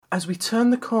As we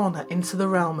turn the corner into the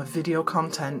realm of video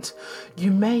content,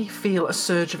 you may feel a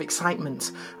surge of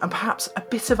excitement and perhaps a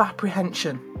bit of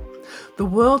apprehension. The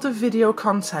world of video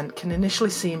content can initially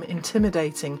seem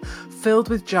intimidating, filled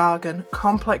with jargon,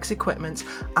 complex equipment,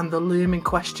 and the looming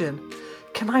question,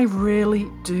 can I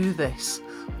really do this?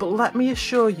 But let me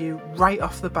assure you right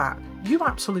off the bat, you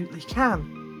absolutely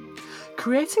can.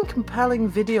 Creating compelling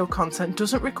video content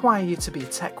doesn't require you to be a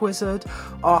tech wizard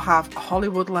or have a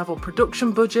Hollywood-level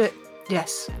production budget.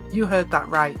 Yes, you heard that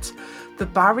right. The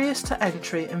barriers to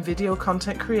entry in video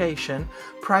content creation,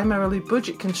 primarily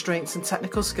budget constraints and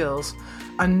technical skills,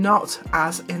 are not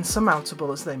as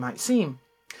insurmountable as they might seem.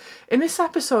 In this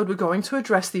episode, we're going to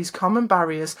address these common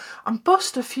barriers and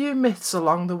bust a few myths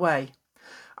along the way.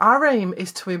 Our aim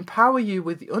is to empower you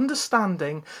with the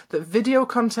understanding that video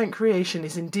content creation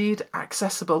is indeed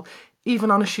accessible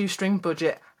even on a shoestring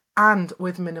budget and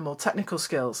with minimal technical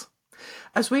skills.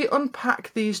 As we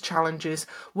unpack these challenges,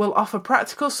 we'll offer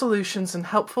practical solutions and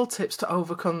helpful tips to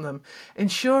overcome them,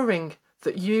 ensuring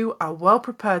that you are well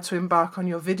prepared to embark on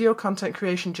your video content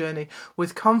creation journey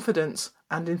with confidence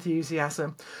and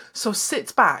enthusiasm. So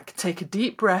sit back, take a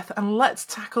deep breath, and let's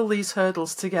tackle these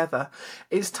hurdles together.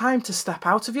 It's time to step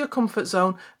out of your comfort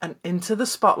zone and into the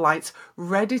spotlight,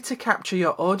 ready to capture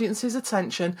your audience's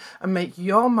attention and make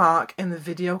your mark in the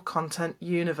video content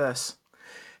universe.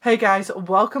 Hey guys,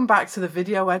 welcome back to the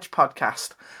Video Edge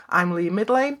podcast. I'm Lee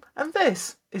Midlane and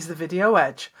this is the Video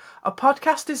Edge, a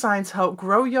podcast designed to help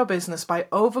grow your business by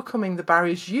overcoming the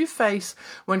barriers you face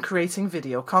when creating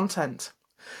video content.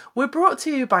 We're brought to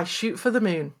you by Shoot for the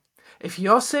Moon. If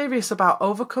you're serious about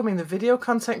overcoming the video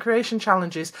content creation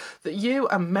challenges that you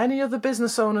and many other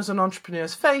business owners and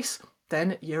entrepreneurs face,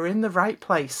 then you're in the right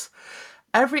place.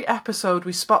 Every episode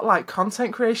we spotlight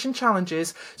content creation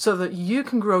challenges so that you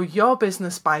can grow your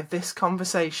business by this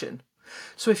conversation.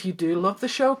 So if you do love the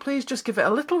show, please just give it a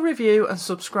little review and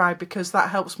subscribe because that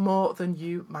helps more than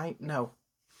you might know.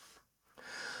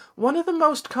 One of the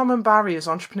most common barriers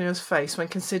entrepreneurs face when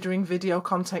considering video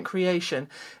content creation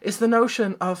is the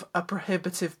notion of a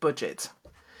prohibitive budget.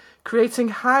 Creating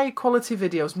high quality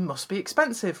videos must be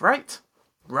expensive, right?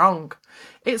 Wrong.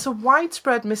 It's a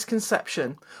widespread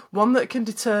misconception, one that can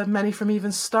deter many from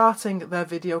even starting their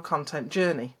video content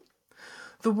journey.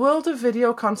 The world of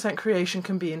video content creation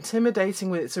can be intimidating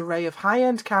with its array of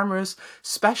high-end cameras,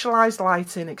 specialised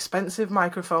lighting, expensive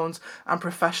microphones, and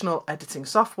professional editing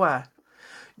software.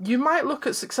 You might look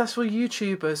at successful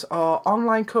YouTubers or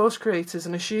online course creators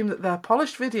and assume that their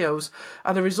polished videos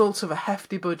are the result of a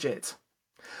hefty budget.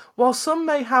 While some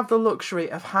may have the luxury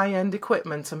of high-end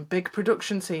equipment and big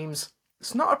production teams,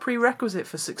 it's not a prerequisite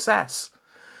for success.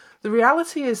 The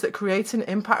reality is that creating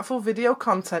impactful video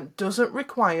content doesn't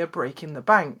require breaking the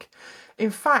bank.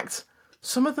 In fact,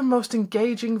 some of the most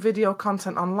engaging video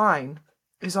content online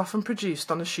is often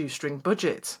produced on a shoestring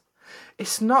budget.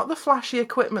 It's not the flashy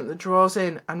equipment that draws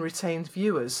in and retains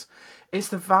viewers. It's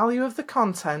the value of the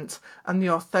content and the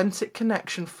authentic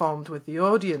connection formed with the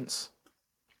audience.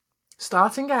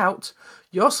 Starting out,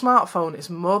 your smartphone is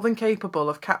more than capable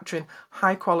of capturing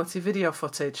high-quality video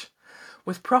footage.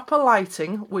 With proper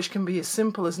lighting, which can be as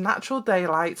simple as natural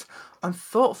daylight and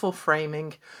thoughtful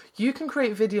framing, you can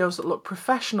create videos that look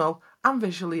professional and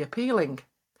visually appealing.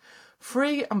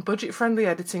 Free and budget-friendly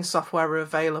editing software are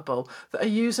available that are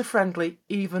user-friendly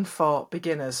even for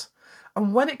beginners.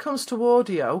 And when it comes to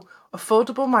audio,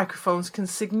 affordable microphones can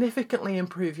significantly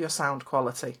improve your sound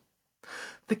quality.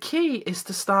 The key is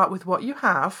to start with what you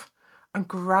have and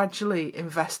gradually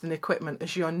invest in equipment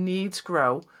as your needs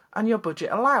grow and your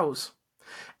budget allows.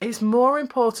 It's more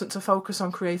important to focus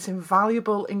on creating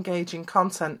valuable, engaging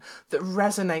content that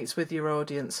resonates with your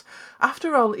audience.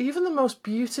 After all, even the most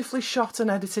beautifully shot and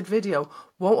edited video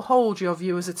won't hold your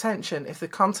viewers' attention if the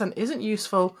content isn't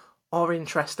useful or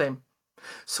interesting.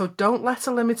 So don't let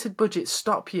a limited budget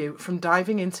stop you from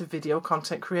diving into video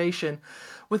content creation.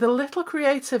 With a little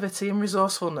creativity and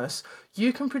resourcefulness,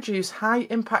 you can produce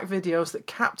high-impact videos that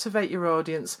captivate your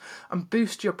audience and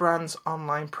boost your brand's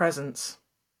online presence.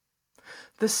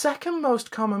 The second most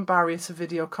common barrier to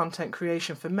video content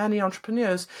creation for many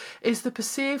entrepreneurs is the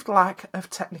perceived lack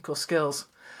of technical skills.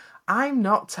 I'm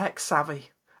not tech savvy.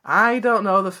 I don't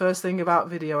know the first thing about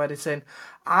video editing.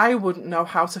 I wouldn't know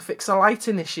how to fix a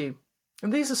lighting issue.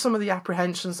 And these are some of the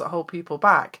apprehensions that hold people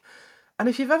back. And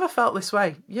if you've ever felt this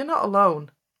way, you're not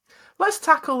alone. Let's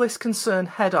tackle this concern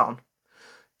head on.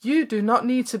 You do not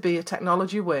need to be a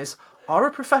technology whiz or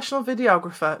a professional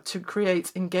videographer to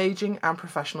create engaging and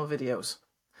professional videos.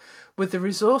 With the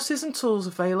resources and tools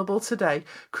available today,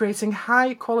 creating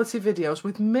high-quality videos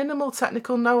with minimal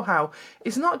technical know-how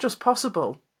is not just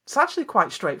possible, it's actually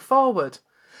quite straightforward.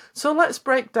 So let's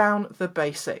break down the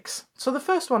basics. So the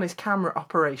first one is camera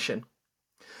operation.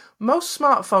 Most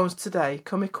smartphones today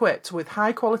come equipped with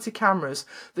high quality cameras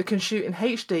that can shoot in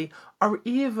HD or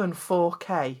even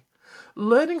 4K.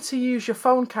 Learning to use your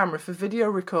phone camera for video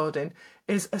recording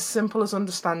is as simple as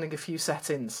understanding a few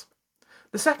settings.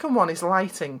 The second one is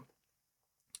lighting.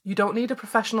 You don't need a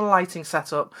professional lighting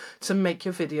setup to make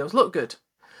your videos look good.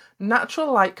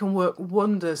 Natural light can work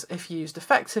wonders if used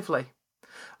effectively.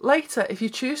 Later, if you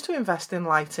choose to invest in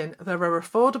lighting, there are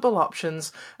affordable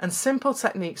options and simple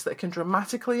techniques that can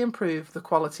dramatically improve the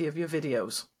quality of your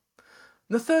videos.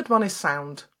 The third one is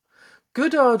sound.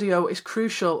 Good audio is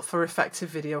crucial for effective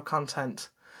video content.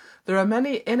 There are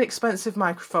many inexpensive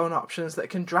microphone options that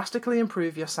can drastically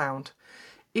improve your sound.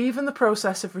 Even the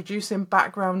process of reducing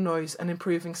background noise and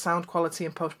improving sound quality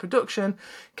in post-production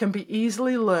can be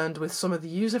easily learned with some of the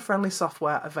user-friendly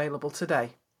software available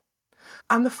today.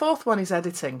 And the fourth one is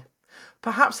editing.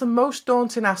 Perhaps the most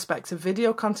daunting aspect of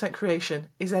video content creation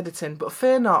is editing, but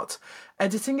fear not,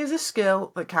 editing is a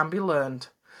skill that can be learned.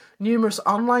 Numerous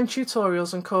online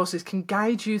tutorials and courses can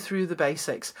guide you through the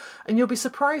basics, and you'll be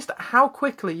surprised at how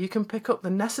quickly you can pick up the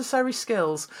necessary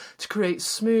skills to create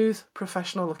smooth,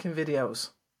 professional-looking videos.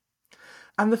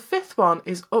 And the fifth one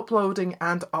is uploading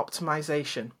and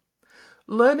optimization.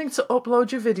 Learning to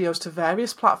upload your videos to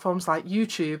various platforms like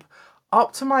YouTube,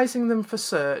 optimizing them for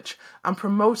search, and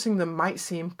promoting them might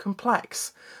seem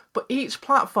complex, but each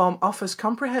platform offers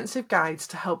comprehensive guides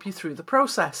to help you through the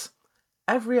process.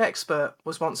 Every expert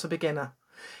was once a beginner.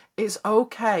 It's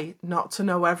okay not to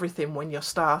know everything when you're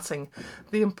starting.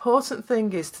 The important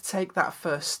thing is to take that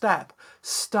first step,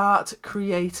 start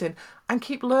creating, and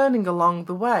keep learning along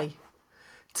the way.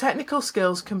 Technical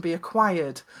skills can be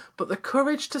acquired, but the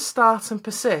courage to start and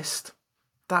persist,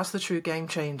 that's the true game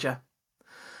changer.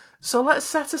 So let's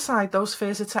set aside those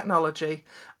fears of technology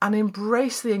and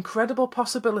embrace the incredible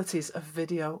possibilities of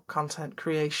video content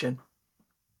creation.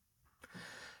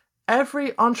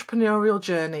 Every entrepreneurial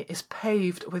journey is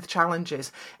paved with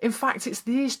challenges. In fact, it's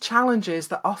these challenges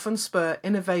that often spur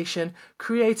innovation,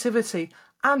 creativity,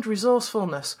 and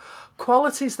resourcefulness,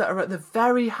 qualities that are at the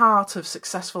very heart of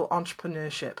successful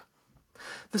entrepreneurship.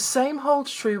 The same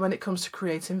holds true when it comes to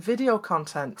creating video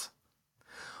content.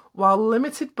 While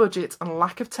limited budget and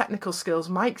lack of technical skills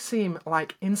might seem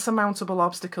like insurmountable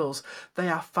obstacles, they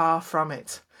are far from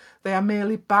it. They are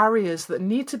merely barriers that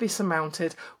need to be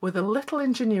surmounted with a little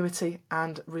ingenuity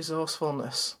and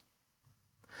resourcefulness.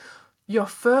 Your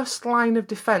first line of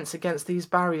defence against these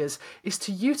barriers is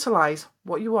to utilise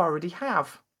what you already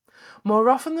have. More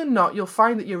often than not, you'll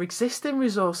find that your existing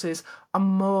resources are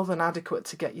more than adequate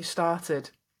to get you started.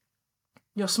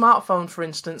 Your smartphone, for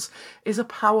instance, is a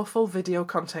powerful video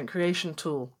content creation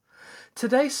tool.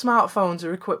 Today's smartphones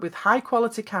are equipped with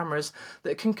high-quality cameras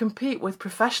that can compete with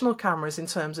professional cameras in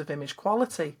terms of image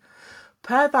quality.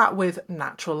 Pair that with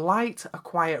natural light, a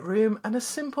quiet room, and a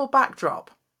simple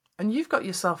backdrop, and you've got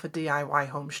yourself a DIY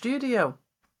home studio.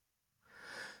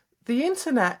 The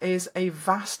internet is a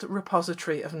vast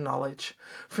repository of knowledge,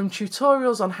 from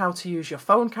tutorials on how to use your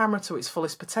phone camera to its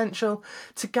fullest potential,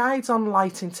 to guides on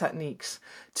lighting techniques,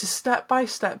 to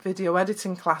step-by-step video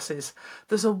editing classes.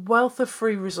 There's a wealth of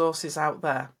free resources out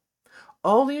there.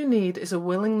 All you need is a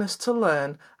willingness to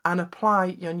learn and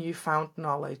apply your newfound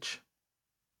knowledge.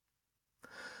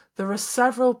 There are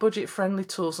several budget-friendly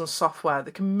tools and software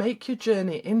that can make your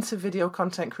journey into video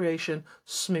content creation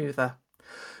smoother.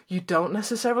 You don't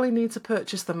necessarily need to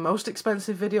purchase the most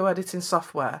expensive video editing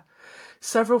software.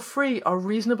 Several free or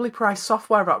reasonably priced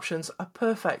software options are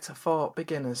perfect for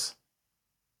beginners.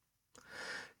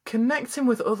 Connecting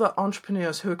with other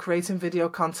entrepreneurs who are creating video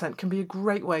content can be a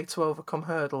great way to overcome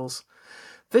hurdles.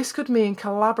 This could mean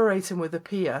collaborating with a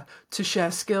peer to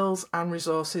share skills and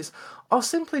resources, or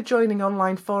simply joining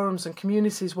online forums and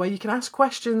communities where you can ask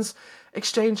questions,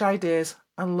 exchange ideas,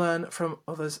 and learn from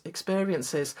others'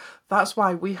 experiences. That's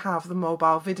why we have the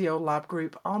Mobile Video Lab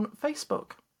group on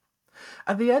Facebook.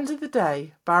 At the end of the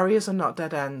day, barriers are not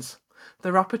dead ends.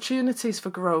 They're opportunities for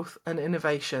growth and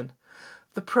innovation.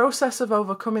 The process of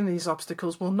overcoming these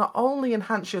obstacles will not only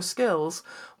enhance your skills,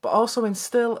 but also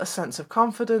instill a sense of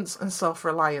confidence and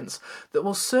self-reliance that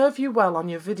will serve you well on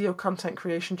your video content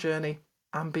creation journey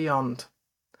and beyond.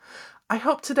 I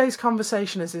hope today's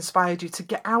conversation has inspired you to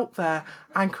get out there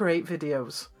and create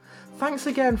videos. Thanks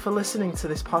again for listening to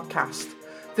this podcast.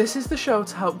 This is the show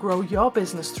to help grow your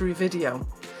business through video.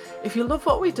 If you love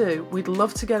what we do, we'd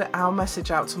love to get our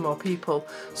message out to more people.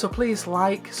 So please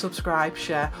like, subscribe,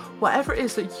 share, whatever it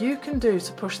is that you can do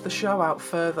to push the show out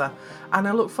further. And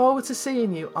I look forward to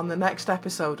seeing you on the next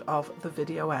episode of The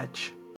Video Edge.